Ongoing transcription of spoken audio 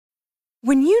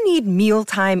When you need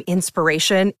mealtime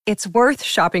inspiration, it's worth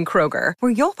shopping Kroger,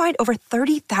 where you'll find over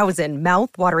 30,000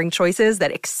 mouth-watering choices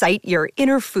that excite your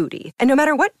inner foodie. And no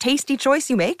matter what tasty choice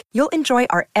you make, you'll enjoy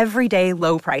our everyday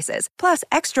low prices, plus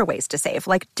extra ways to save,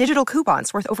 like digital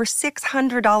coupons worth over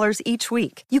 $600 each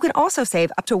week. You can also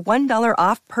save up to $1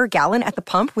 off per gallon at the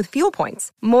pump with fuel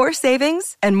points. More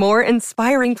savings and more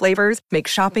inspiring flavors make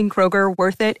shopping Kroger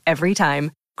worth it every time.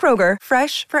 Kroger,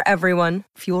 fresh for everyone.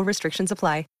 Fuel restrictions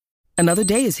apply. Another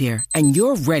day is here, and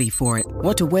you're ready for it.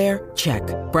 What to wear? Check.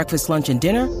 Breakfast, lunch, and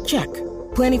dinner? Check.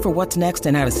 Planning for what's next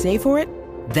and how to save for it?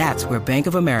 That's where Bank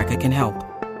of America can help.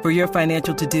 For your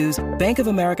financial to-dos, Bank of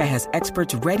America has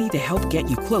experts ready to help get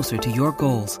you closer to your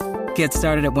goals. Get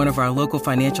started at one of our local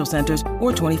financial centers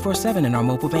or 24/7 in our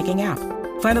mobile banking app.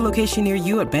 Find a location near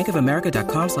you at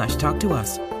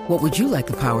bankofamerica.com/talktous. What would you like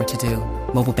the power to do?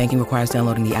 Mobile banking requires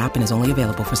downloading the app and is only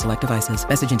available for select devices.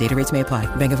 Message and data rates may apply.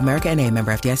 Bank of America N.A.,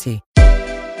 member FDIC.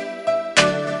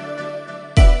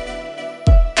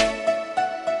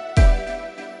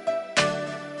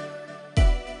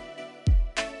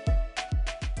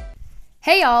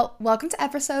 Hey y'all, welcome to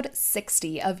episode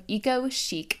 60 of Eco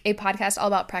Chic, a podcast all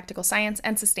about practical science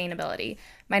and sustainability.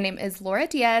 My name is Laura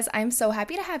Diaz. I'm so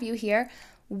happy to have you here.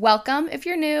 Welcome if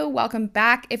you're new, welcome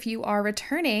back if you are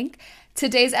returning.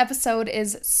 Today's episode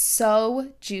is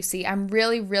so juicy. I'm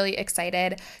really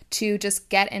excited to just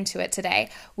get into it today.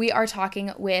 We are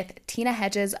talking with Tina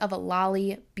Hedges of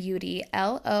Lolly Beauty,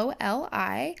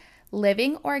 Loli,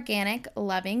 Living Organic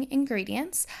Loving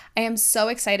Ingredients. I am so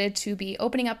excited to be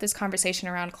opening up this conversation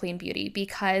around clean beauty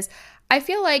because I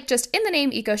feel like just in the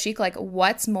name Eco Chic, like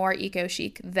what's more eco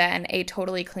chic than a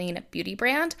totally clean beauty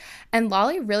brand? And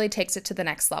Lolly really takes it to the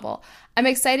next level. I'm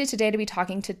excited today to be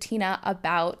talking to Tina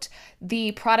about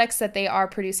the products that they are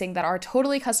producing that are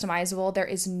totally customizable. There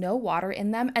is no water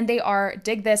in them, and they are,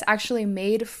 dig this, actually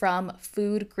made from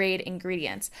food grade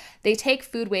ingredients. They take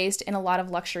food waste in a lot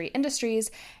of luxury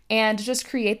industries and just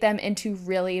create them into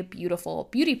really beautiful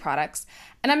beauty products.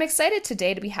 And I'm excited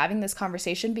today to be having this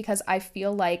conversation because I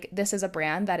feel like this is a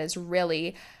brand that is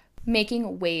really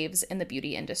making waves in the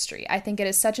beauty industry. I think it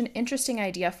is such an interesting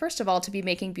idea, first of all, to be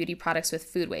making beauty products with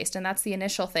food waste. And that's the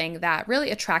initial thing that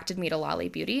really attracted me to Lolly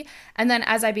Beauty. And then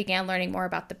as I began learning more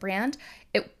about the brand,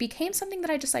 it became something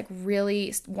that I just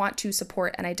really want to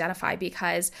support and identify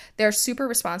because they're super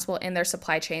responsible in their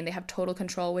supply chain. They have total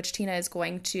control, which Tina is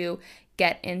going to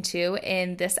get into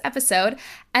in this episode.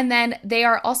 And then they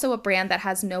are also a brand that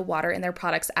has no water in their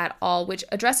products at all, which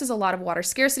addresses a lot of water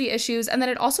scarcity issues. And then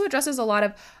it also addresses a lot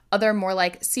of other more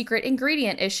secret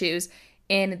ingredient issues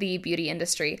in the beauty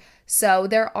industry. So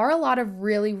there are a lot of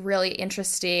really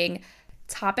interesting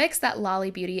topics that Lolly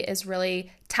Beauty is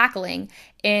really tackling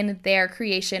in their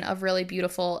creation of really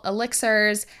beautiful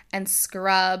elixirs and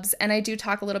scrubs. And I do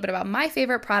talk a little bit about my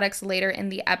favorite products later in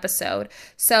the episode.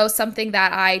 So something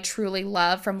that I truly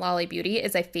love from Lolly Beauty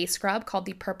is a face scrub called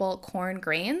the Purple Corn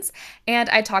Grains. And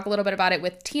I talk a little bit about it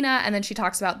with Tina, and then she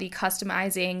talks about the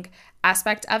customizing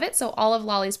aspect of it. So all of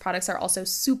Lolly's products are also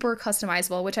super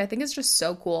customizable, which I think is just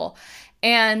so cool.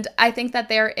 And I think that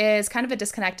there is kind of a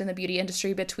disconnect in the beauty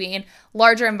industry between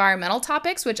larger environmental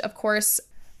topics, which of course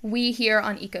we here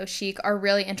on Eco Chic are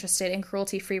really interested in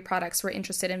cruelty-free products. We're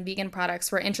interested in vegan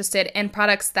products. We're interested in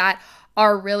products that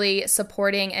are really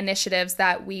supporting initiatives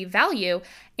that we value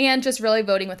and just really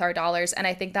voting with our dollars. And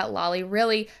I think that Lolly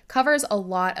really covers a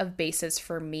lot of bases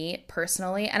for me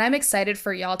personally. And I'm excited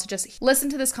for y'all to just listen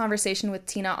to this conversation with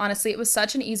Tina. Honestly, it was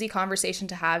such an easy conversation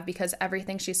to have because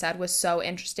everything she said was so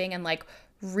interesting and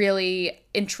really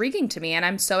intriguing to me, and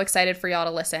I'm so excited for y'all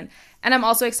to listen. And I'm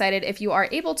also excited if you are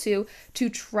able to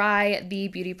try the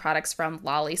beauty products from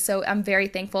Lolly. So I'm very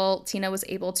thankful Tina was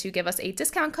able to give us a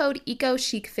discount code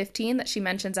EcoChic15 that she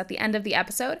mentions at the end of the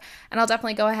episode, and I'll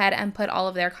definitely go ahead and put all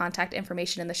of their contact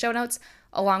information in the show notes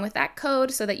along with that code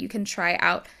so that you can try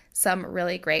out some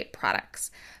really great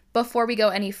products. Before we go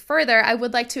any further, I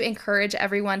would like to encourage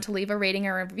everyone to leave a rating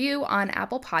or review on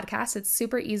Apple Podcasts. It's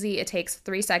super easy. It takes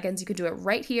 3 seconds. You can do it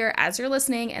right here as you're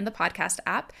listening in the podcast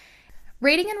app.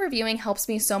 Rating and reviewing helps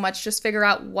me so much just figure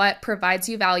out what provides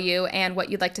you value and what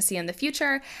you'd like to see in the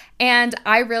future. And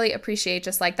I really appreciate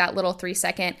just that little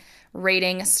 3-second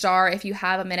rating star. If you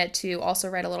have a minute to also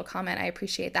write a little comment, I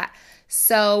appreciate that.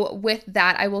 So with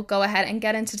that, I will go ahead and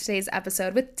get into today's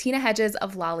episode with Tina Hedges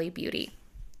of Lolly Beauty.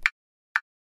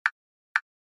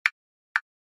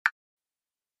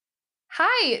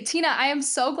 Hi, Tina. I am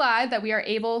so glad that we are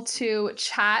able to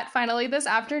chat finally this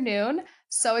afternoon.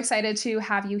 So excited to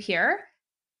have you here.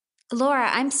 Laura,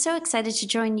 I'm so excited to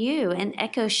join you and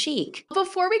Eco Chic.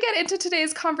 Before we get into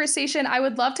today's conversation, I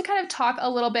would love to kind of talk a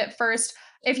little bit first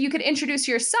if you could introduce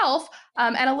yourself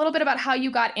and a little bit about how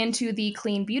you got into the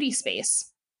clean beauty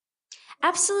space.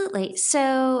 Absolutely.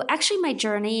 So actually, my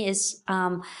journey is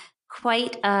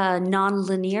quite a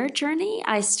non-linear journey.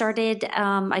 I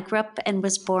grew up and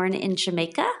was born in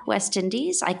Jamaica, West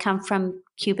Indies. I come from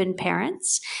Cuban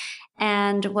parents.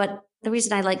 And the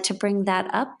reason I like to bring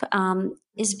that up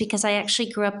is because I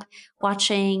actually grew up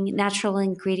watching natural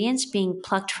ingredients being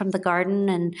plucked from the garden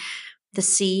and the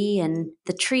sea and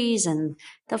the trees and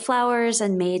the flowers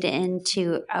and made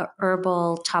into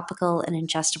herbal, topical, and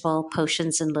ingestible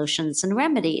potions and lotions and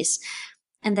remedies.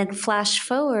 And then flash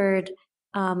forward,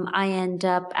 I end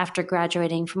up, after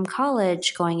graduating from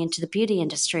college, going into the beauty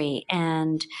industry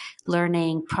and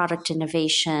learning product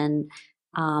innovation,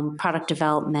 product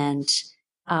development,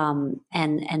 and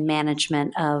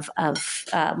management of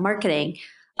marketing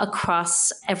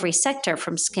across every sector,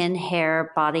 from skin,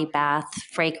 hair, body, bath,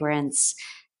 fragrance,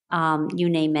 you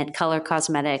name it, color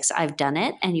cosmetics. I've done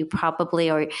it. And you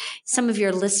probably, or some of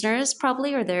your listeners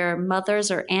probably, or their mothers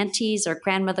or aunties or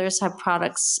grandmothers have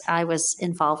products I was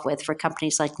involved with for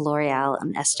companies like L'Oreal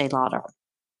and Estee Lauder.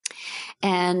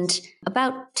 And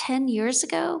about 10 years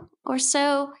ago or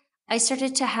so, I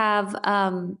started to have,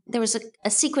 there was a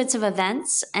sequence of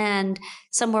events, and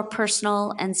some were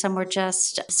personal and some were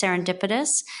just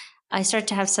serendipitous. I started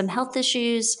to have some health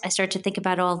issues. I started to think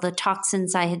about all the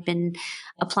toxins I had been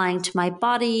applying to my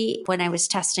body when I was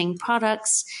testing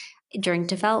products during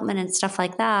development and stuff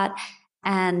like that,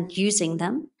 and using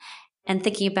them, and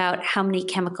thinking about how many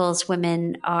chemicals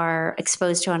women are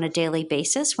exposed to on a daily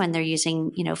basis when they're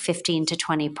using, 15 to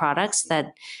 20 products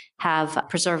that have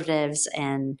preservatives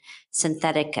and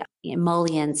synthetic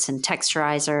emollients and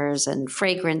texturizers and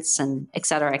fragrance and et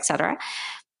cetera, et cetera.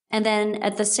 And then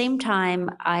at the same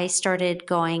time, I started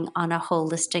going on a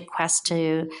holistic quest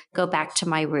to go back to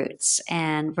my roots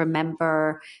and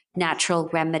remember natural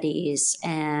remedies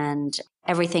and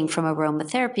everything from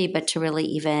aromatherapy, but to really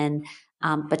even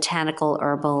botanical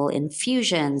herbal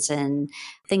infusions and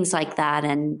things like that,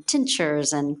 and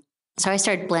tinctures. And so I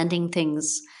started blending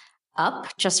things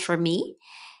up just for me.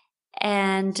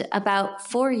 And about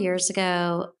 4 years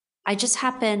ago, I just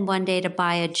happened one day to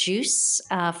buy a juice,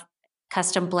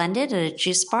 custom blended at a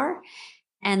juice bar,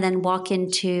 and then walk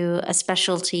into a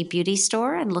specialty beauty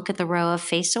store and look at the row of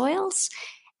face oils.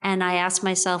 And I asked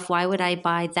myself, why would I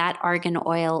buy that argan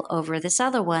oil over this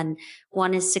other one?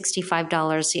 One is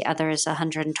 $65, the other is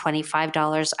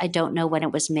 $125. I don't know when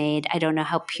it was made. I don't know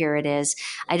how pure it is.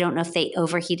 I don't know if they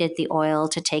overheated the oil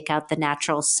to take out the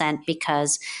natural scent,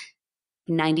 because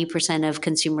 90% of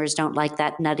consumers don't like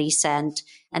that nutty scent.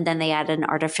 And then they add an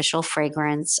artificial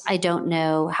fragrance. I don't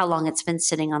know how long it's been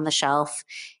sitting on the shelf.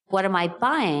 What am I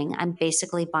buying? I'm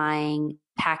basically buying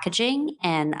packaging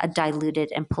and a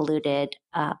diluted and polluted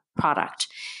product.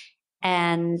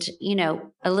 And,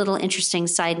 a little interesting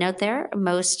side note there,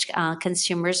 most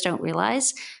consumers don't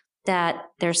realize that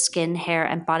their skin, hair,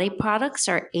 and body products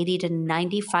are 80 to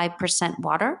 95%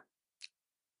 water.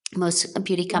 Most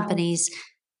beauty companies. Wow.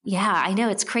 Yeah, I know,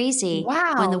 it's crazy.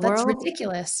 Wow, that's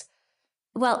ridiculous.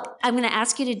 Well, I'm going to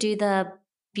ask you to do the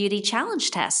beauty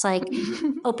challenge test. Like,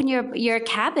 open your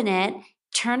cabinet,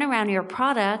 turn around your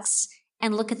products,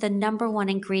 and look at the number one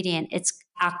ingredient. It's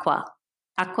aqua.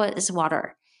 Aqua is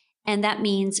water. And that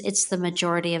means it's the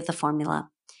majority of the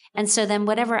formula. And so then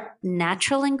whatever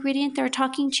natural ingredient they're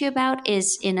talking to you about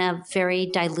is in a very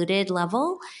diluted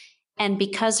level. And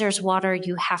because there's water,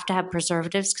 you have to have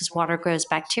preservatives, because water grows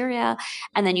bacteria.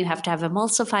 And then you have to have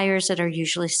emulsifiers that are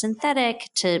usually synthetic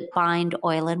to bind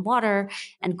oil and water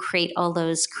and create all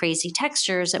those crazy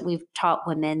textures that we've taught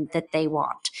women that they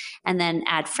want. And then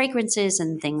add fragrances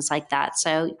and things like that.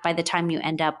 So by the time you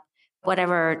end up,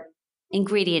 whatever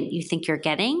ingredient you think you're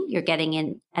getting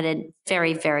in at a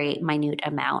very, very minute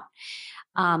amount.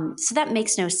 So that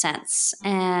makes no sense.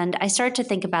 And I started to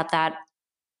think about that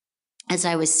as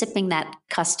I was sipping that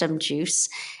custom juice.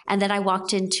 And then I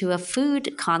walked into a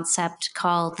food concept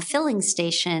called the Filling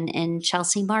Station in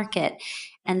Chelsea Market.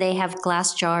 And they have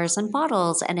glass jars and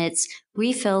bottles, and it's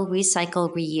refill,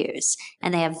 recycle, reuse.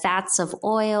 And they have vats of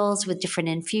oils with different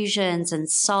infusions and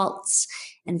salts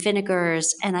and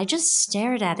vinegars. And I just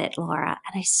stared at it, Laura,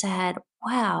 and I said,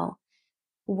 wow,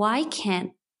 why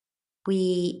can't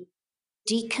we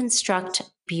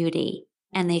deconstruct beauty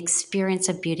and the experience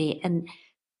of beauty and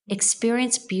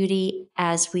experience beauty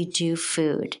as we do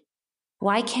food?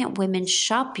 Why can't women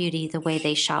shop beauty the way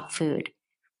they shop food?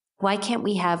 Why can't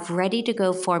we have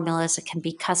ready-to-go formulas that can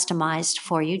be customized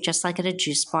for you, just like at a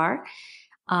juice bar?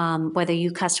 whether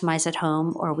you customize at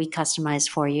home or we customize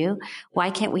for you? Why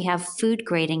can't we have food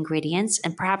grade ingredients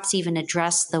and perhaps even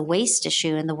address the waste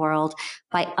issue in the world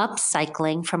by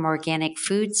upcycling from organic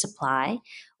food supply?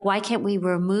 Why can't we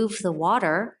remove the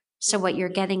water so what you're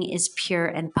getting is pure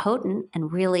and potent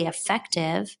and really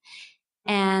effective?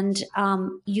 And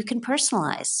you can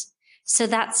personalize. So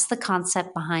that's the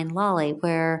concept behind Lolly.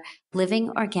 We're living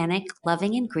organic,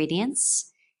 loving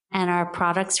ingredients, and our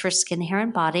products for skin, hair,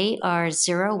 and body are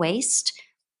zero waste.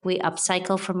 We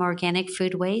upcycle from organic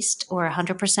food waste or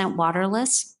 100%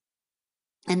 waterless.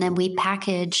 And then we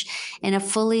package in a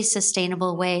fully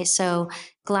sustainable way. So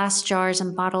glass jars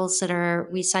and bottles that are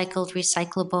recycled,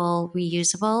 recyclable,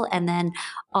 reusable, and then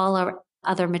all our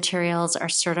other materials are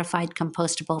certified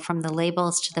compostable from the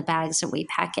labels to the bags that we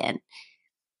pack in.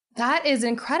 That is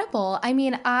incredible. I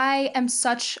mean, I am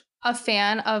such a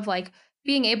fan of like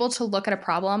being able to look at a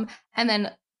problem and then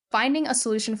finding a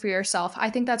solution for yourself. I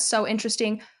think that's so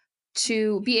interesting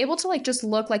to be able to like just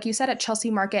look, like you said, at Chelsea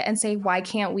Market and say, why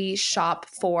can't we shop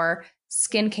for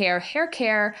skincare, hair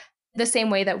care the same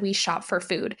way that we shop for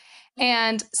food?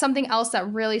 And something else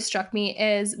that really struck me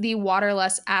is the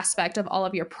waterless aspect of all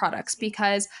of your products,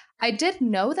 because I did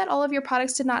know that all of your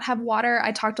products did not have water.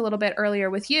 I talked a little bit earlier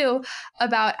with you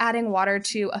about adding water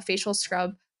to a facial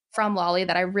scrub from Lolly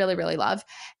that I really, really love.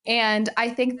 And I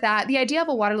think that the idea of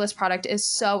a waterless product is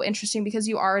so interesting because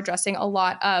you are addressing a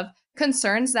lot of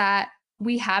concerns that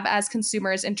we have as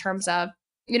consumers in terms of,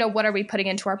 you know, what are we putting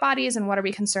into our bodies and what are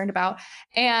we concerned about?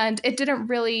 And it didn't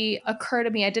really occur to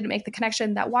me, I didn't make the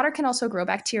connection that water can also grow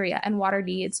bacteria and water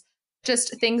needs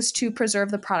just things to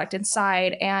preserve the product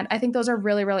inside. And I think those are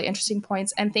really, really interesting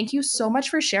points. And thank you so much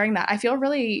for sharing that. I feel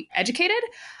really educated.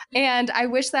 And I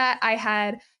wish that I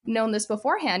had known this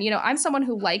beforehand. You know, I'm someone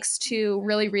who likes to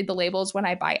really read the labels when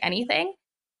I buy anything.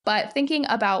 But thinking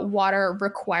about water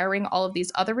requiring all of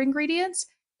these other ingredients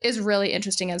is really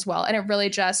interesting as well. And it really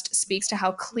just speaks to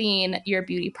how clean your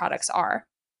beauty products are.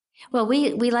 Well,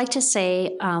 we like to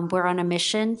say we're on a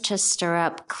mission to stir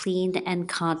up clean and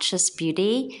conscious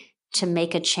beauty to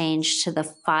make a change to the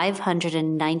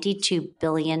 $592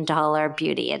 billion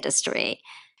beauty industry.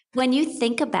 When you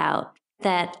think about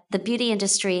that, the beauty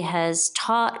industry has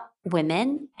taught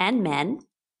women and men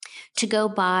to go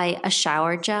buy a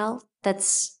shower gel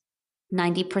that's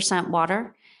 90%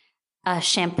 water, a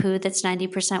shampoo that's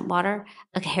 90% water,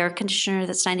 a hair conditioner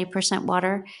that's 90%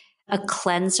 water, a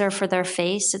cleanser for their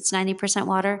face that's 90%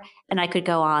 water, and I could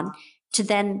go on, to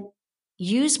then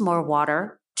use more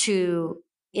water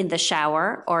in the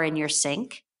shower or in your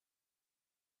sink.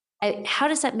 How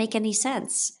does that make any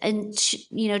sense? And,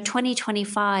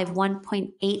 2025,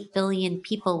 1.8 billion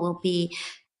people will be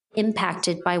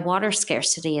impacted by water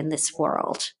scarcity in this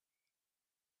world.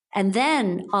 And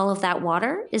then all of that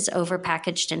water is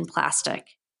overpackaged in plastic.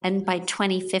 And by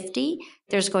 2050,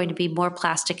 there's going to be more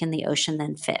plastic in the ocean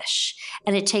than fish.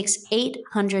 And it takes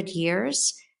 800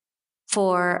 years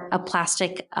for a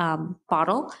plastic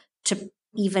bottle to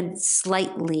even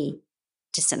slightly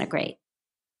disintegrate.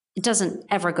 It doesn't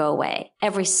ever go away.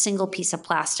 Every single piece of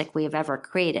plastic we have ever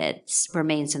created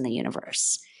remains in the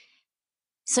universe.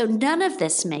 So none of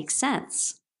this makes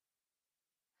sense.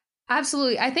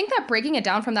 Absolutely. I think that breaking it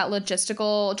down from that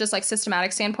logistical, just like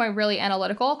systematic standpoint, really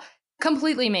analytical,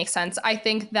 completely makes sense. I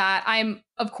think that I'm,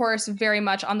 of course, very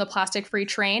much on the plastic-free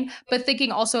train, but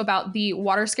thinking also about the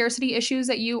water scarcity issues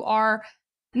that you are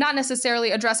not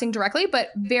necessarily addressing directly, but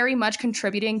very much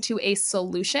contributing to a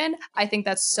solution. I think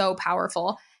that's so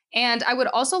powerful. And I would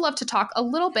also love to talk a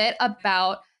little bit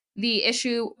about the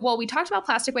issue. Well, we talked about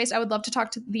plastic waste. I would love to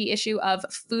talk to the issue of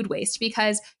food waste,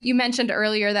 because you mentioned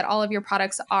earlier that all of your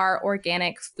products are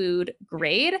organic food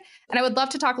grade. And I would love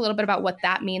to talk a little bit about what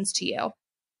that means to you.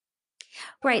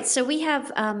 Right. So we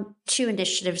have two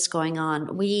initiatives going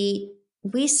on. We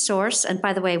source, and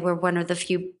by the way, we're one of the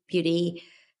few beauty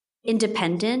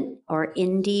independent or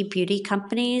indie beauty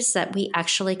companies that we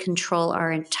actually control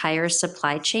our entire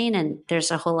supply chain. And there's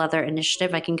a whole other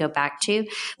initiative I can go back to.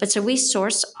 But so we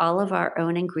source all of our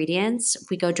own ingredients.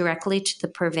 We go directly to the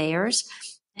purveyors.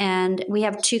 And we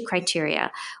have two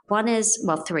criteria. One is,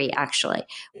 well, three actually.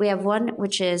 We have one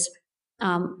which is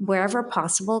wherever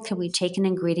possible, can we take an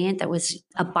ingredient that was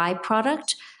a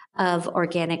byproduct of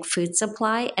organic food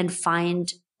supply and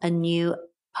find a new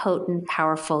potent,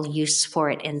 powerful use for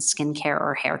it in skincare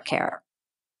or hair care.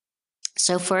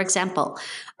 So for example,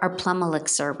 our Plum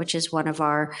Elixir, which is one of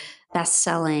our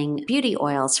best-selling beauty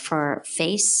oils for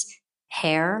face,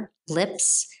 hair,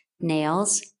 lips,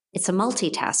 nails, it's a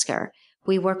multitasker.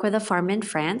 We work with a farm in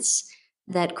France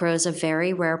that grows a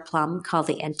very rare plum called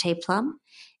the Ente plum.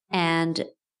 And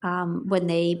when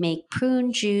they make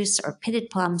prune juice or pitted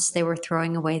plums, they were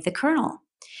throwing away the kernel.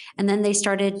 And then they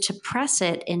started to press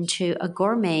it into a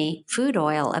gourmet food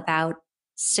oil about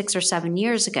 6 or 7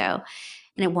 years ago.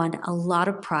 And it won a lot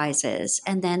of prizes.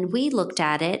 And then we looked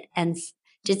at it and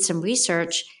did some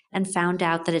research and found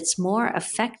out that it's more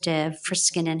effective for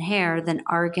skin and hair than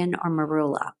argan or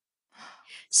marula.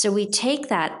 So we take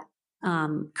that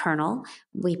kernel,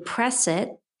 we press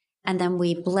it, and then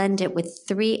we blend it with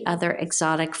 3 other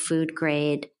exotic food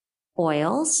grade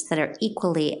oils that are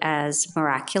equally as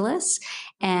miraculous.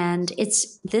 And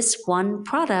it's this one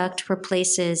product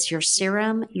replaces your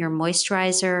serum, your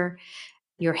moisturizer,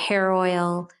 your hair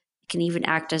oil. It can even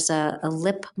act as a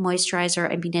lip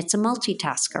moisturizer. I mean, it's a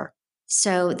multitasker.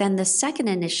 So then the second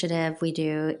initiative we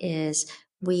do is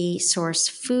we source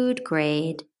food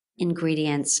grade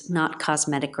ingredients, not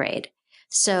cosmetic grade.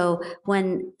 So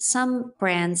when some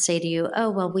brands say to you, oh,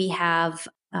 well, we have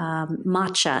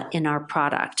matcha in our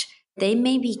product, they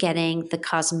may be getting the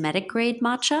cosmetic grade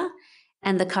matcha,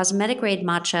 and the cosmetic grade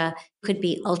matcha could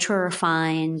be ultra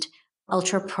refined,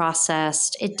 ultra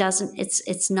processed.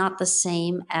 It's not the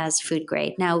same as food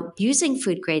grade. Now, using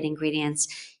food grade ingredients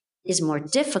is more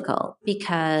difficult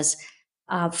because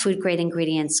food grade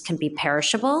ingredients can be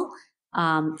perishable.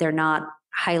 They're not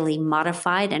highly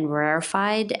modified and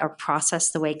rarefied or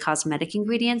processed the way cosmetic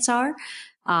ingredients are,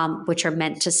 which are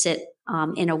meant to sit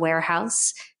in a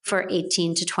warehouse for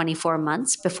 18 to 24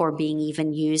 months before being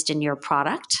even used in your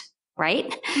product, right?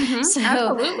 Mm-hmm.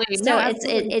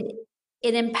 Absolutely.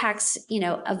 It impacts,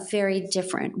 a very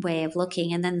different way of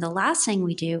looking. And then the last thing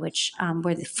we do, which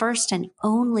we're the first and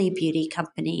only beauty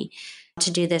company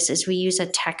to do this, is we use a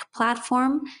tech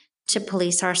platform to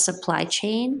police our supply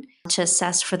chain to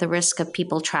assess for the risk of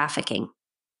people trafficking.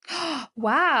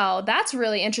 Wow, that's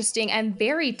really interesting and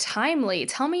very timely.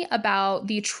 Tell me about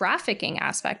the trafficking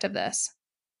aspect of this.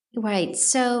 Right.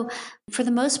 So for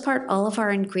the most part, all of our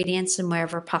ingredients and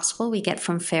wherever possible, we get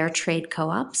from fair trade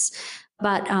co-ops.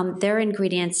 But there are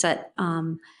ingredients that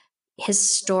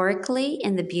historically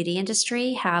in the beauty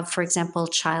industry have, for example,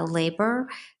 child labor.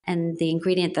 And the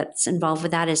ingredient that's involved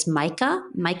with that is mica.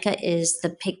 Mica is the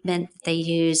pigment they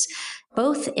use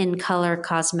both in color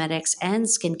cosmetics and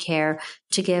skincare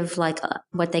to give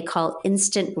what they call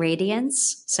instant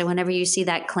radiance. So whenever you see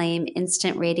that claim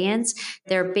instant radiance,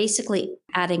 they're basically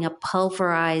adding a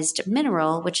pulverized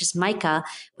mineral, which is mica,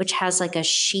 which has like a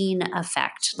sheen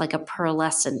effect, like a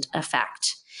pearlescent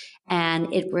effect.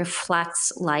 And it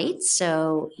reflects light.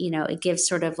 So, it gives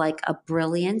sort of like a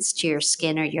brilliance to your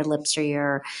skin or your lips or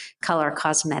your color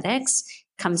cosmetics.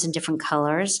 It comes in different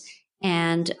colors.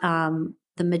 And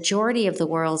the majority of the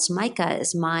world's mica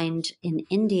is mined in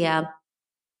India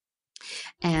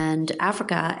and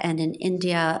Africa. And in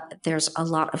India, there's a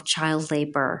lot of child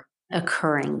labor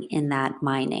occurring in that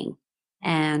mining.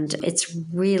 And it's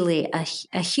really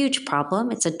a huge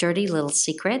problem. It's a dirty little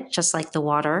secret, just like the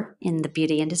water in the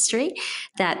beauty industry,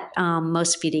 that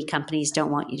most beauty companies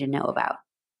don't want you to know about.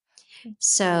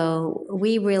 So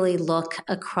we really look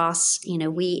across,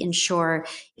 we ensure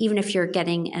even if you're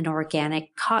getting an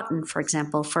organic cotton, for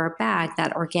example, for a bag,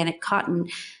 that organic cotton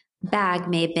bag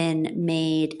may have been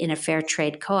made in a fair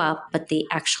trade co-op, but the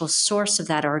actual source of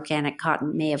that organic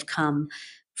cotton may have come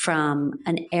from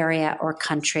an area or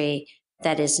country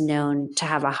that is known to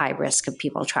have a high risk of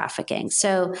people trafficking.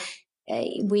 So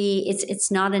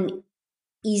it's not an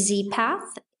easy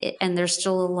path, and there's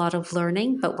still a lot of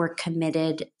learning, but we're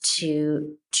committed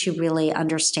to really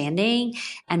understanding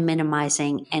and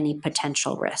minimizing any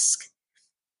potential risk.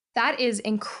 That is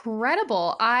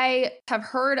incredible. I have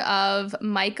heard of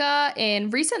mica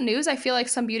in recent news. I feel like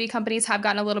some beauty companies have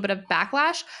gotten a little bit of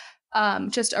backlash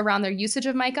just around their usage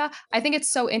of mica. I think it's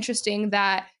so interesting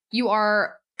that you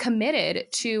are committed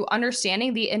to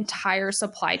understanding the entire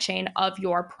supply chain of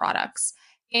your products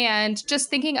and just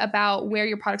thinking about where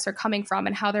your products are coming from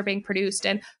and how they're being produced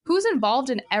and who's involved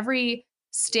in every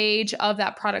stage of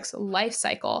that product's life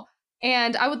cycle.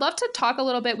 And I would love to talk a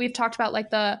little bit. We've talked about like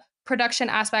the production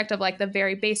aspect of like the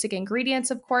very basic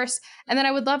ingredients, of course. And then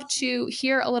I would love to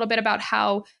hear a little bit about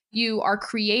how you are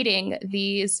creating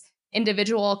these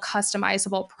individual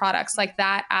customizable products, like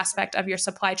that aspect of your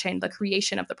supply chain, the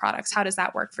creation of the products. How does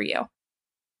that work for you?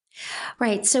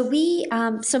 Right. So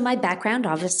so my background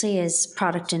obviously is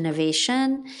product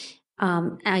innovation.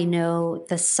 I know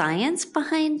the science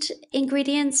behind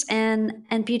ingredients and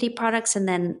beauty products. And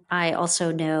then I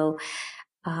also know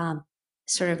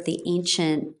sort of the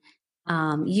ancient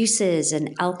uses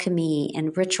and alchemy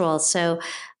and rituals. So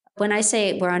when I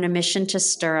say we're on a mission to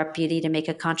stir up beauty to make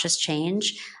a conscious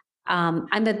change,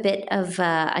 I'm a bit of,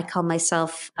 I call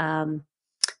myself a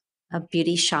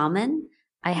beauty shaman.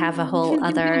 I have a whole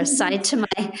other side to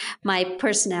my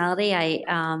personality.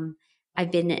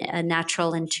 I've been a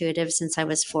natural intuitive since I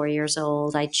was 4 years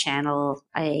old. I channel.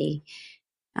 I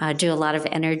do a lot of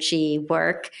energy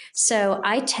work. So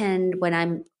I tend,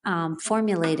 when I'm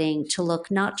formulating, to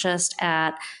look not just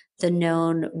at the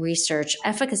known research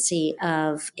efficacy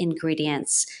of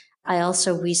ingredients. I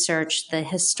also research the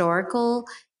historical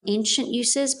ancient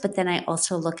uses, but then I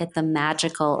also look at the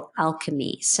magical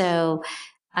alchemy. So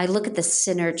I look at the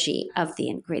synergy of the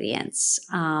ingredients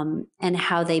and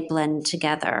how they blend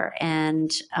together,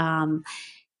 and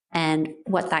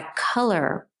what that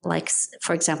color, like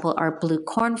for example, our blue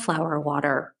cornflower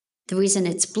water. The reason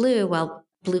it's blue, well,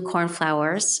 blue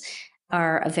cornflowers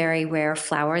are a very rare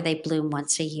flower. They bloom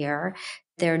once a year.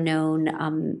 They're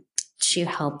known to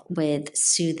help with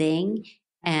soothing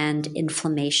and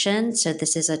inflammation. So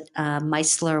this is a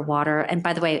micellar water. And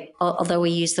by the way, although we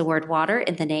use the word water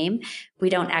in the name, we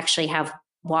don't actually have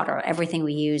water. Everything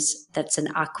we use that's an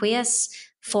aqueous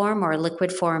form or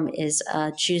liquid form is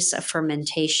a juice, a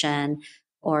fermentation,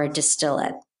 or a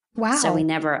distillate. Wow. So we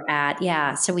never add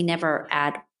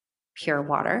pure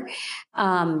water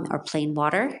or plain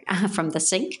water from the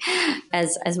sink,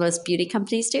 as most beauty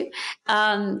companies do.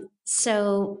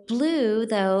 So blue,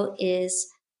 though, is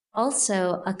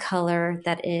also a color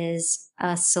that is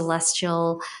a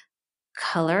celestial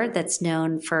color that's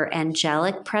known for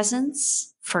angelic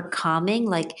presence, for calming.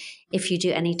 Like if you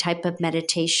do any type of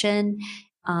meditation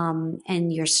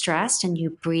and you're stressed and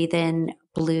you breathe in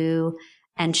blue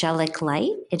angelic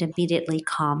light, it immediately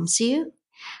calms you.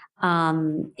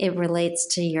 It relates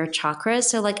to your chakras.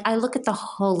 So like I look at the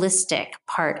holistic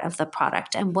part of the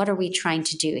product and what are we trying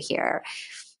to do here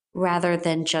rather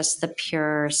than just the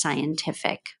pure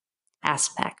scientific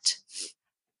aspect.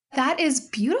 That is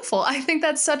beautiful. I think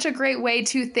that's such a great way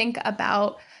to think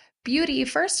about beauty,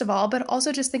 first of all, but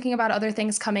also just thinking about other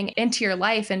things coming into your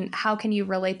life and how can you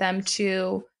relate them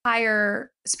to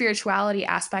higher spirituality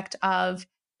aspect of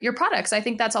your products. I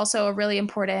think that's also a really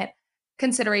important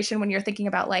consideration when you're thinking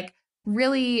about like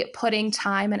really putting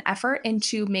time and effort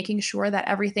into making sure that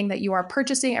everything that you are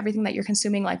purchasing, everything that you're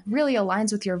consuming, like really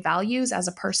aligns with your values as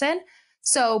a person.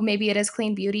 So maybe it is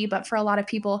clean beauty, but for a lot of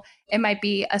people, it might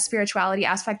be a spirituality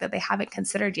aspect that they haven't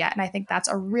considered yet. And I think that's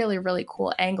a really, really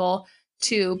cool angle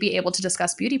to be able to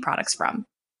discuss beauty products from.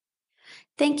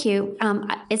 Thank you.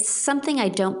 It's something I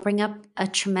don't bring up a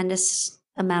tremendous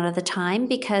amount of the time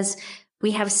because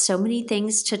we have so many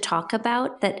things to talk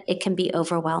about that it can be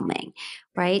overwhelming,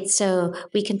 right? So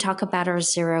we can talk about our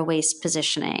zero waste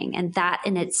positioning, and that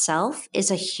in itself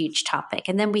is a huge topic.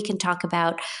 And then we can talk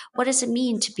about what does it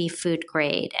mean to be food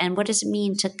grade, and what does it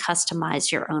mean to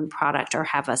customize your own product or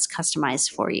have us customize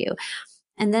for you.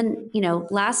 And then,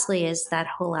 lastly is that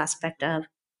whole aspect of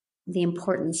the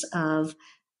importance of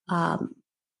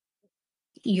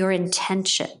your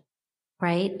intention,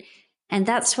 right? And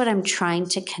that's what I'm trying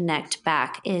to connect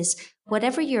back is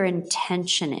whatever your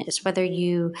intention is, whether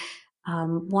you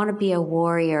want to be a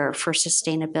warrior for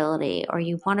sustainability, or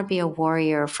you want to be a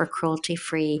warrior for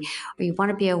cruelty-free, or you want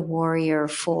to be a warrior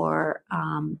for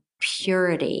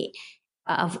purity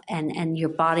and your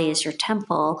body is your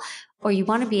temple, or you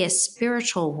want to be a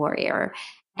spiritual warrior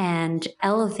and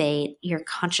elevate your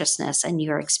consciousness and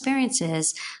your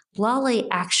experiences, Lolly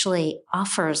actually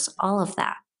offers all of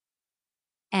that.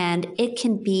 And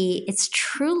it's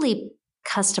truly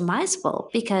customizable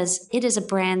because it is a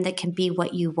brand that can be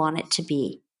what you want it to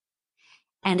be.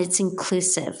 And it's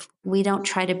inclusive. We don't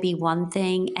try to be one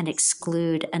thing and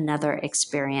exclude another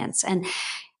experience. And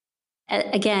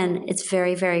again, it's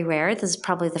very, very rare. This is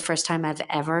probably the first time I've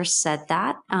ever said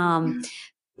that.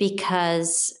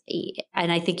 Because,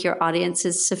 and I think your audience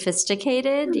is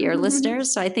sophisticated, your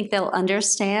listeners, so I think they'll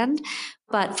understand.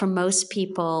 But for most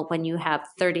people, when you have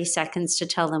 30 seconds to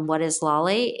tell them what is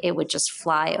Lolly, it would just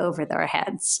fly over their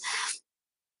heads.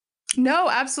 No,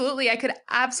 absolutely. I could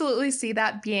absolutely see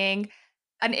that being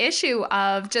an issue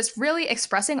of just really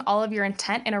expressing all of your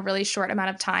intent in a really short amount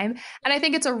of time. And I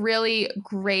think it's a really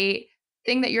great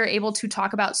thing that you're able to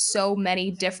talk about so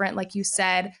many different, like you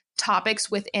said, topics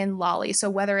within Lolly. So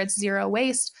whether it's zero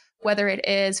waste, whether it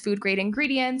is food grade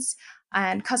ingredients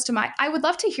and customize, I would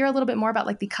love to hear a little bit more about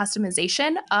like the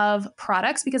customization of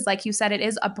products, because like you said, it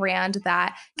is a brand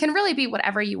that can really be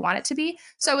whatever you want it to be.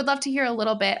 So I would love to hear a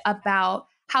little bit about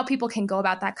how people can go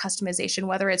about that customization,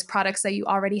 whether it's products that you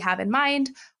already have in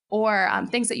mind or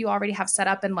things that you already have set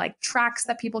up and like tracks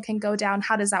that people can go down.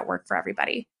 How does that work for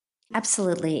everybody?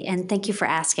 Absolutely. And thank you for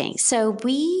asking. So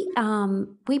we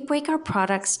break our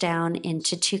products down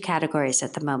into two categories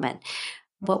at the moment,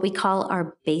 what we call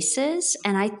our bases.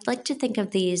 And I like to think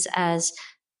of these as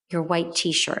your white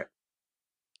t-shirt.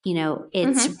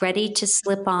 It's ready to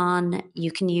slip on.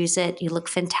 You can use it. You look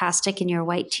fantastic in your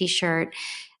white t-shirt.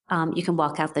 You can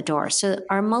walk out the door. So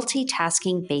our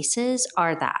multitasking bases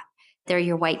are that. They're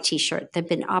your white t-shirt. They've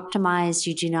been optimized.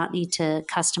 You do not need to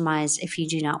customize if you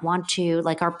do not want to,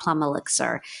 like our Plum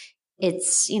Elixir.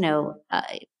 It's,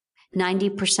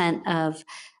 90% of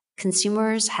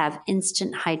consumers have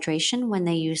instant hydration when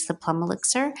they use the Plum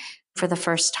Elixir for the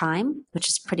first time, which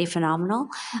is pretty phenomenal.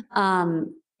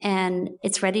 And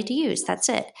it's ready to use. That's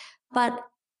it. But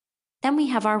then we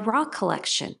have our raw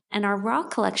collection, and our raw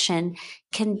collection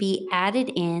can be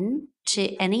added in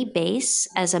to any base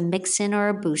as a mix-in or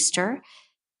a booster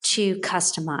to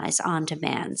customize on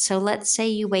demand. So let's say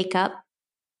you wake up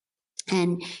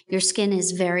and your skin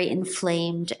is very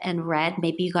inflamed and red.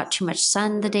 Maybe you got too much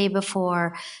sun the day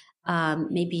before.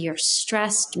 Maybe you're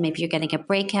stressed. Maybe you're getting a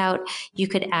breakout. You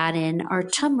could add in our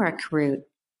turmeric root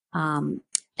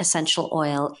essential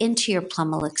oil into your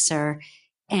Plum Elixir,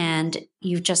 and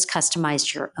you've just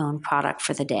customized your own product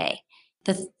for the day.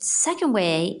 The second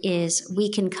way is we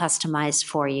can customize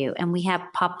for you, and we have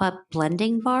pop-up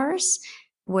blending bars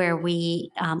where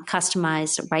we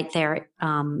customize right there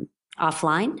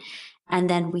offline. And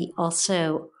then we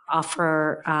also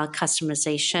offer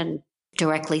customization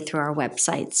directly through our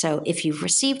website. So if you've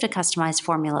received a customized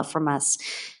formula from us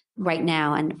right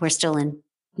now, and we're still in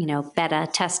beta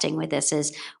testing with this,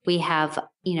 is we have,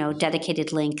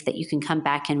 dedicated link that you can come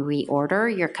back and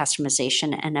reorder your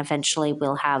customization, and eventually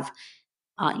we'll have,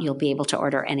 you'll be able to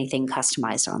order anything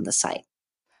customized on the site.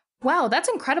 Wow, that's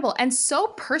incredible and so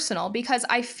personal, because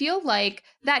I feel like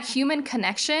that human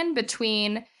connection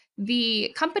between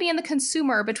the company and the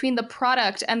consumer, between the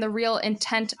product and the real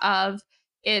intent of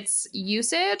its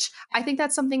usage, I think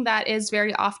that's something that is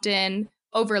very often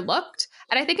overlooked.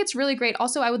 And I think it's really great.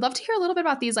 Also, I would love to hear a little bit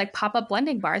about these like pop-up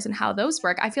blending bars and how those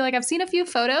work. I feel like I've seen a few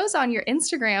photos on your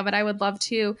Instagram, and I would love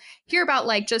to hear about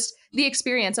like just the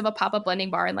experience of a pop-up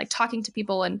blending bar and like talking to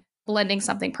people and blending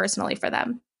something personally for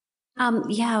them. So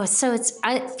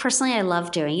I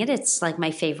love doing it. It's like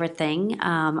my favorite thing.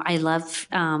 I love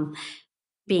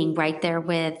being right there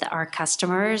with our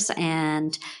customers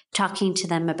and talking to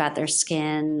them about their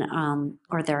skin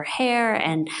or their hair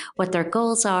and what their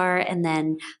goals are. And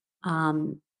then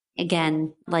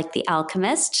again, like the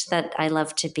alchemist that I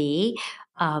love to be,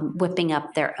 whipping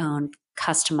up their own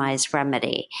customized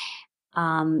remedy.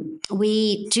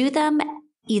 We do them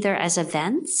either as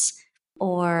events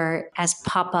or as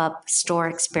pop-up store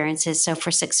experiences. So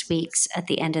for 6 weeks at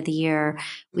the end of the year,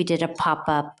 we did a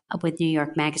pop-up with New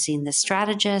York Magazine, The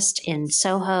Strategist in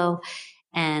Soho,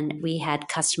 and we had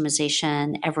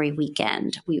customization every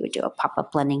weekend. We would do a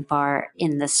pop-up blending bar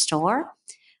in the store.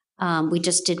 We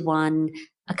just did one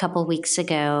a couple weeks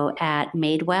ago at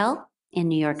Madewell in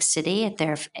New York City at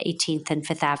their 18th and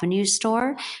 5th Avenue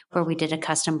store, where we did a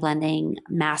custom blending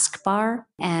mask bar.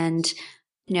 And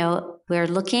we're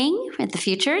looking at the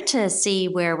future to see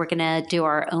where we're going to do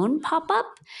our own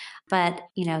pop-up. But,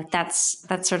 that's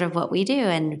sort of what we do.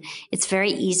 And it's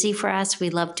very easy for us. We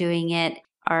love doing it.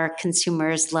 Our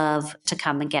consumers love to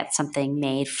come and get something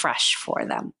made fresh for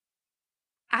them.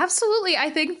 Absolutely. I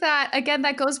think that, again,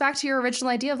 that goes back to your original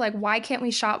idea of like, why can't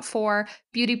we shop for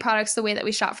beauty products the way that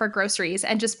we shop for groceries?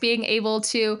 And just being able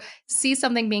to see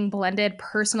something being blended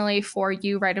personally for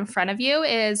you right in front of you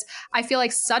is, I feel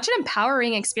like, such an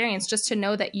empowering experience, just to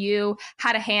know that you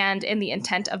had a hand in the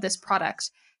intent of this product.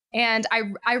 And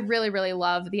I really, really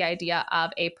love the idea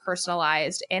of a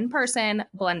personalized in-person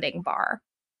blending bar.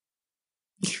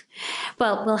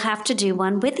 Well, we'll have to do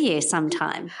one with you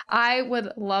sometime. I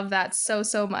would love that so,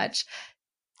 so much.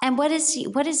 And what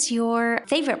is your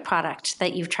favorite product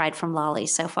that you've tried from Lolly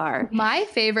so far? My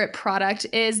favorite product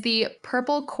is the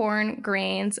Purple Corn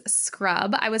Grains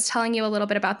Scrub. I was telling you a little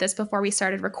bit about this before we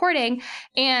started recording,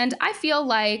 and I feel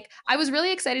like I was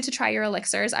really excited to try your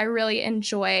elixirs. I really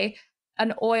enjoy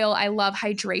an oil. I love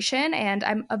hydration, and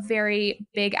I'm a very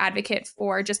big advocate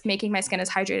for just making my skin as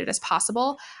hydrated as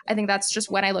possible. I think that's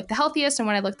just when I look the healthiest and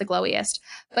when I look the glowiest.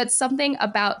 But something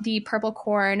about the Purple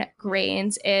Corn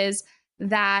Grains is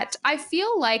that I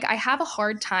feel like I have a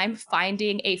hard time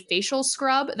finding a facial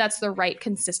scrub that's the right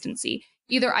consistency.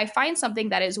 Either I find something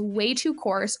that is way too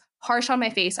coarse, harsh on my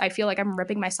face, I feel like I'm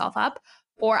ripping myself up,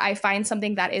 or I find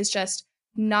something that is just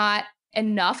not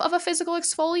enough of a physical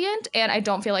exfoliant and I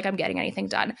don't feel like I'm getting anything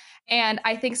done. And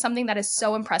I think something that is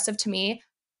so impressive to me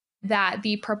that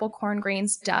the Purple Corn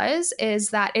Grains does is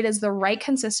that it is the right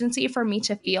consistency for me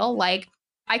to feel like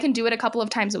I can do it a couple of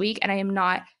times a week and I am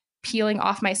not peeling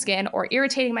off my skin or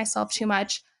irritating myself too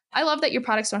much. I love that your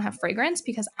products don't have fragrance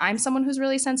because I'm someone who's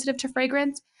really sensitive to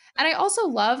fragrance. And I also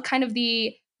love kind of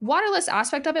the waterless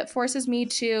aspect of it forces me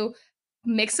to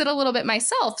mix it a little bit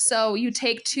myself. So you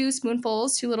take 2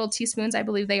 little teaspoons, I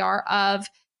believe they are, of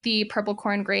the purple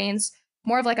corn grains,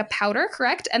 more of like a powder,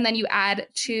 correct? And then you add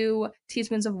 2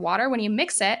 teaspoons of water. When you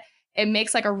mix it, it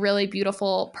makes like a really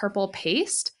beautiful purple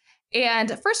paste.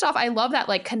 And first off, I love that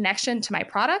like connection to my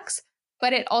products,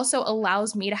 but it also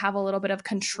allows me to have a little bit of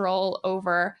control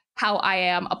over how I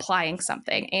am applying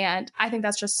something. And I think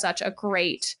that's just such a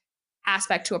great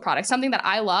aspect to a product, something that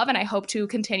I love and I hope to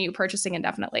continue purchasing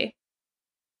indefinitely.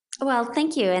 Well,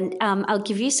 thank you. And I'll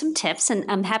give you some tips, and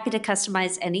I'm happy to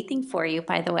customize anything for you,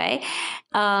 by the way.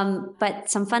 But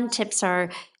some fun tips are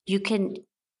you can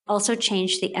also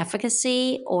change the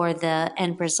efficacy or the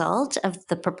end result of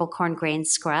the purple corn grain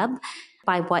scrub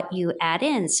by what you add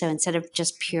in. So instead of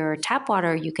just pure tap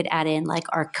water, you could add in like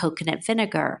our coconut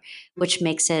vinegar, which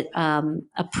makes it a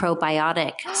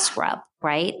probiotic scrub,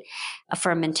 right? A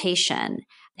fermentation.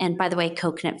 And by the way,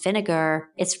 coconut vinegar,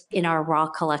 it's in our raw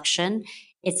collection.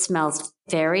 It smells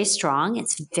very strong.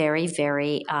 It's very,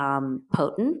 very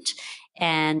potent.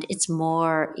 And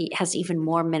it has even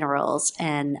more minerals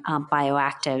and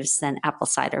bioactives than apple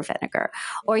cider vinegar.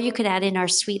 Or you could add in our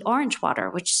sweet orange water,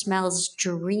 which smells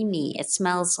dreamy. It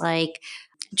smells like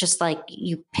just like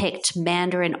you picked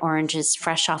mandarin oranges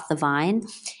fresh off the vine.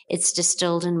 It's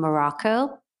distilled in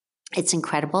Morocco. It's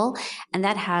incredible. And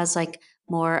that has like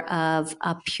more of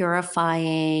a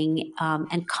purifying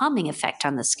and calming effect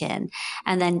on the skin.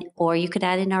 And then, or you could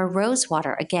add in our rose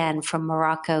water, again, from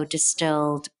Morocco,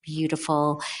 distilled,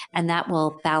 beautiful, and that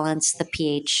will balance the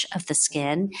pH of the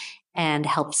skin and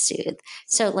help soothe.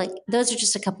 So like those are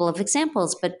just a couple of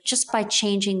examples, but just by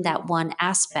changing that one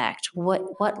aspect,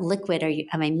 what liquid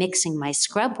am I mixing my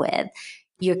scrub with?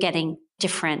 You're getting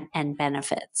different end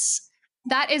benefits.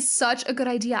 That is such a good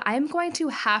idea. I'm going to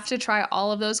have to try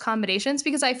all of those combinations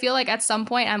because I feel like at some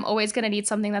point I'm always going to need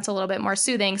something that's a little bit more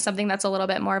soothing, something that's a little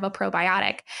bit more of a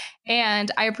probiotic. And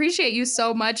I appreciate you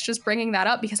so much just bringing that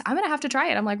up because I'm going to have to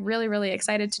try it. I'm like really, really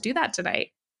excited to do that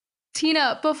tonight.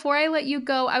 Tina, before I let you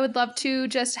go, I would love to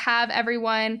just have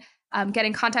everyone get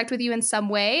in contact with you in some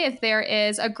way. If there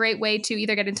is a great way to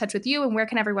either get in touch with you and where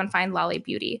can everyone find Lolly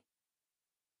Beauty?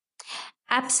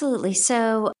 Absolutely.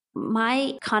 So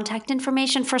my contact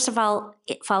information, first of all,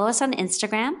 follow us on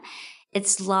Instagram.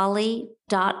 It's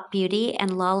lolly.beauty,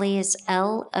 and Lolly is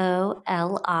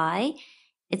LOLI.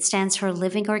 It stands for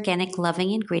Living Organic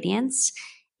Loving Ingredients.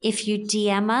 If you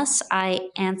DM us, I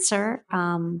answer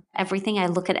everything. I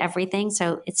look at everything.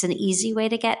 So it's an easy way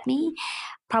to get me.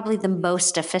 Probably the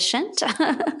most efficient,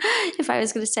 if I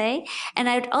was going to say. And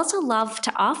I'd also love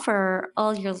to offer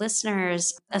all your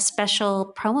listeners a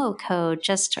special promo code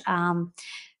just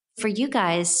for you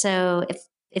guys. So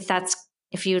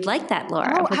if you'd like that,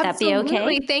 Laura, would that be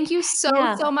okay? Thank you so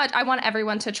much. I want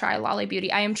everyone to try Lolly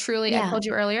Beauty. I am truly, I told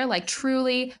you earlier, like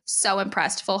truly so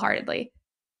impressed full-heartedly.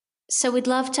 So we'd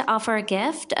love to offer a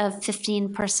gift of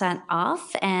 15%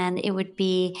 off, and it would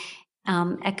be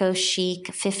Eco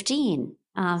Chic 15.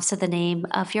 So the name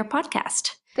of your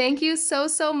podcast. Thank you so,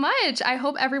 so much. I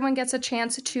hope everyone gets a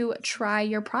chance to try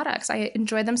your products. I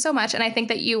enjoy them so much. And I think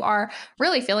that you are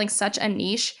really filling such a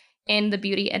niche in the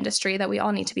beauty industry that we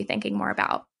all need to be thinking more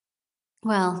about.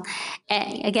 Well,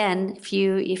 again, if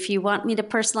you want me to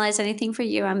personalize anything for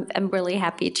you, I'm really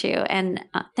happy to. And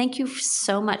thank you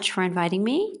so much for inviting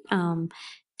me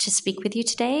to speak with you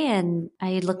today. And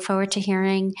I look forward to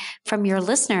hearing from your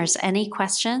listeners. Any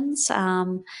questions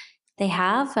they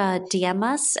have, DM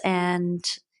us and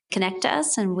connect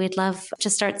us. And we'd love to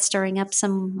start stirring up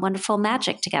some wonderful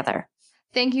magic together.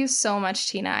 Thank you so much,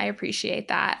 Tina. I appreciate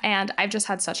that. And I've just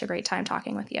had such a great time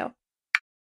talking with you.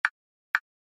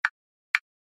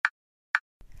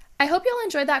 I hope you'll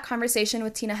enjoyed that conversation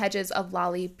with Tina Hedges of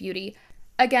Lolly Beauty.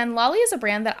 Again, Lolly is a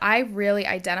brand that I really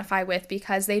identify with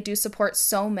because they do support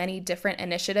so many different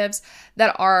initiatives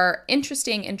that are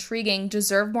interesting, intriguing,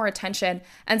 deserve more attention,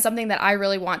 and something that I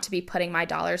really want to be putting my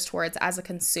dollars towards as a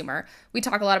consumer. We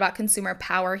talk a lot about consumer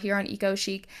power here on Eco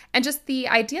Chic, and just the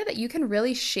idea that you can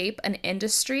really shape an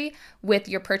industry with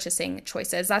your purchasing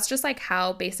choices. That's just like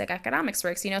how basic economics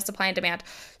works, supply and demand.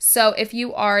 So if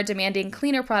you are demanding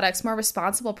cleaner products, more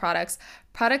responsible products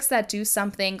that do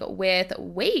something with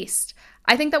waste,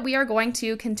 I think that we are going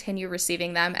to continue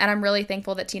receiving them. And I'm really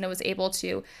thankful that Tina was able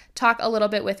to talk a little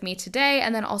bit with me today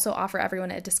and then also offer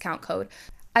everyone a discount code.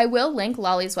 I will link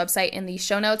Lolly's website in the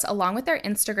show notes along with their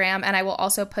Instagram, and I will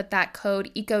also put that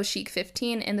code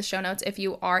EcoChic15 in the show notes if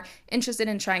you are interested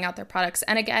in trying out their products.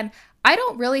 And again, I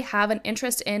don't really have an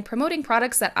interest in promoting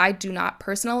products that I do not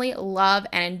personally love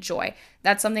and enjoy.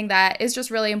 That's something that is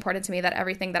just really important to me, that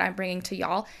everything that I'm bringing to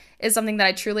y'all is something that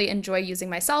I truly enjoy using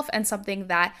myself and something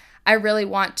that I really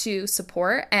want to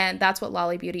support. And that's what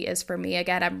Lolly Beauty is for me.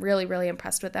 Again, I'm really, really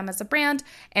impressed with them as a brand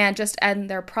and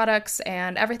their products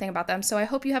and everything about them. So I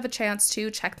hope you have a chance to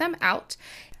check them out.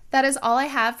 That is all I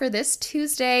have for this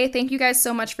Tuesday. Thank you guys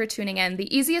so much for tuning in.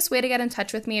 The easiest way to get in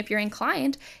touch with me if you're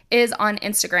inclined is on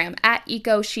Instagram at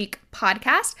Eco Chic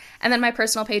Podcast. And then my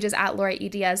personal page is at Laura E.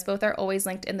 Diaz. Both are always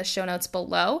linked in the show notes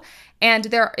below. And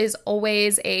there is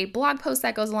always a blog post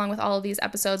that goes along with all of these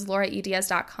episodes,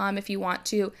 lauraediaz.com, if you want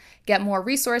to get more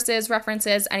resources,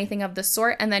 references, anything of the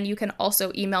sort. And then you can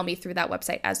also email me through that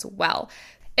website as well.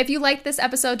 If you liked this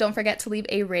episode, don't forget to leave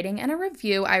a rating and a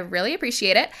review. I really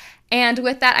appreciate it. And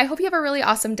with that, I hope you have a really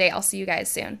awesome day. I'll see you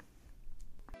guys soon.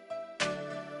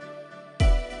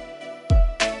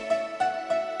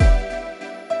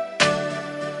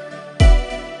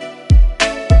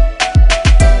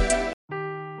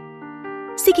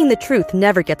 Seeking the truth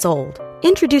never gets old.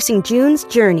 Introducing June's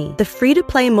Journey, the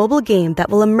free-to-play mobile game that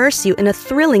will immerse you in a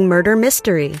thrilling murder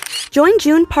mystery. Join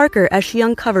June Parker as she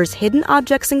uncovers hidden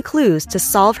objects and clues to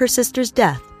solve her sister's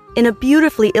death in a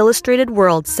beautifully illustrated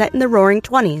world set in the Roaring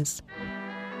 20s.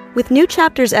 With new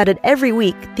chapters added every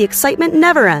week, the excitement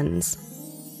never ends.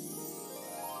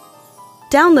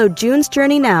 Download June's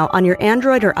Journey now on your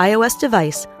Android or iOS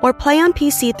device, or play on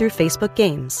PC through Facebook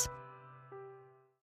Games.